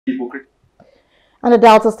And the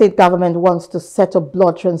Delta State government wants to set up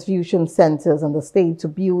blood transfusion centers in the state to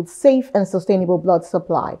build safe and sustainable blood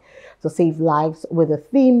supply to save lives with a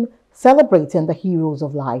theme celebrating the heroes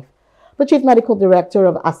of life. The Chief Medical Director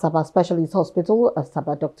of Asaba Specialist Hospital,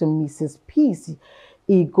 Asaba Dr. Mrs. Peace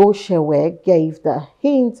Igoshewe, gave the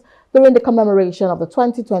hint during the commemoration of the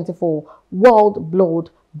 2024 World Blood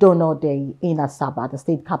Donor Day in Asaba, the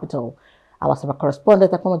state capital. Our Asaba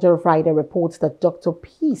correspondent, Akomajoro Friday, reports that Dr.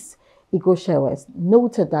 Peace Igoshewe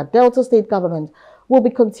noted that Delta State government will be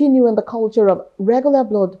continuing the culture of regular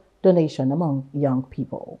blood donation among young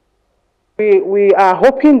people. We are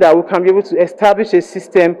hoping that we can be able to establish a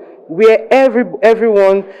system where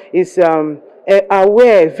everyone is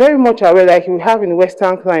aware, very much aware, like you have in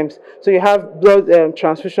Western climes. So you have blood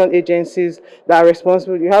transfusion agencies that are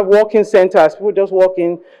responsible. You have walk-in centers. People just walk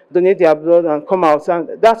in, donate their blood and come out.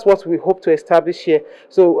 And that's what we hope to establish here.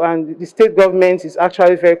 So, and the state government is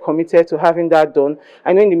actually very committed to having that done.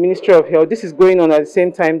 I know in the Ministry of Health, this is going on at the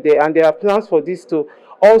same time there, and there are plans for this to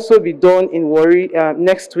also be done in Warri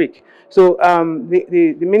next week. So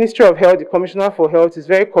the Ministry of Health, the Commissioner for Health, is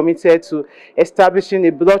very committed to establishing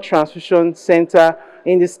a blood transfusion center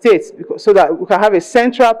in the states, so that we can have a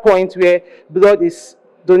central point where blood is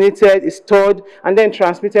donated, is stored, and then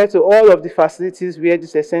transmitted to all of the facilities where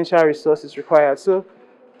this essential resource is required. So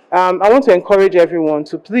I want to encourage everyone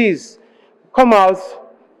to please come out,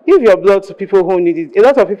 give your blood to people who need it. A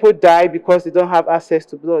lot of people die because they don't have access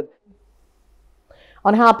to blood.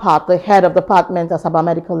 On her part, the head of the department of Asaba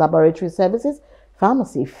Medical Laboratory Services,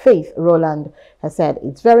 Pharmacy, Faith Roland, has said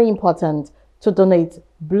it's very important to donate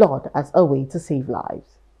blood as a way to save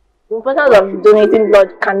lives. The importance of donating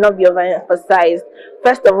blood cannot be overemphasized.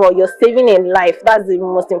 First of all, you're saving a life. That's the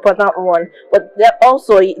most important one. But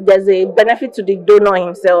there's a benefit to the donor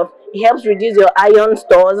himself. It helps reduce your iron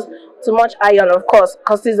stores. Too much iron, of course,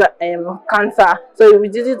 causes cancer. So it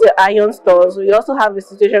reduces the iron stores. We also have a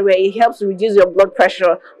situation where it helps reduce your blood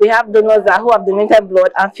pressure. We have donors who have donated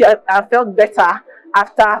blood and felt better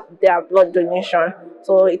after their blood donation.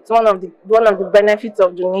 So it's one of the benefits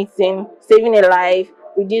of donating, saving a life,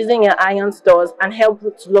 reducing your iron stores, and help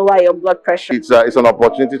to lower your blood pressure. It's an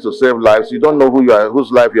opportunity to save lives. You don't know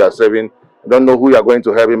whose life you are saving. You don't know who you are going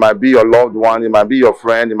to help. It might be your loved one, it might be your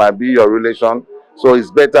friend, it might be your relation. So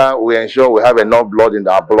it's better we ensure we have enough blood in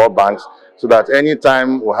our blood banks, so that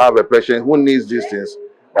anytime we have a patient who needs these things,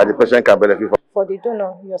 that the patient can benefit from. For the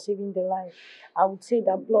donor, you're saving the life. I would say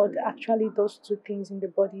that blood actually does two things in the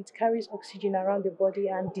body. It carries oxygen around the body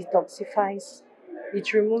and detoxifies.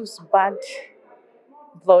 It removes bad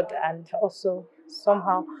blood and also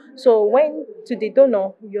somehow. So when to the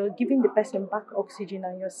donor, you're giving the person back oxygen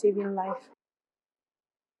and you're saving life.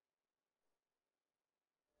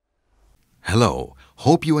 Hello,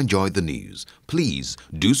 hope you enjoyed the news. Please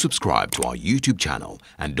do subscribe to our YouTube channel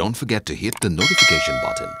and don't forget to hit the notification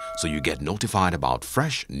button so you get notified about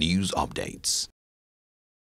fresh news updates.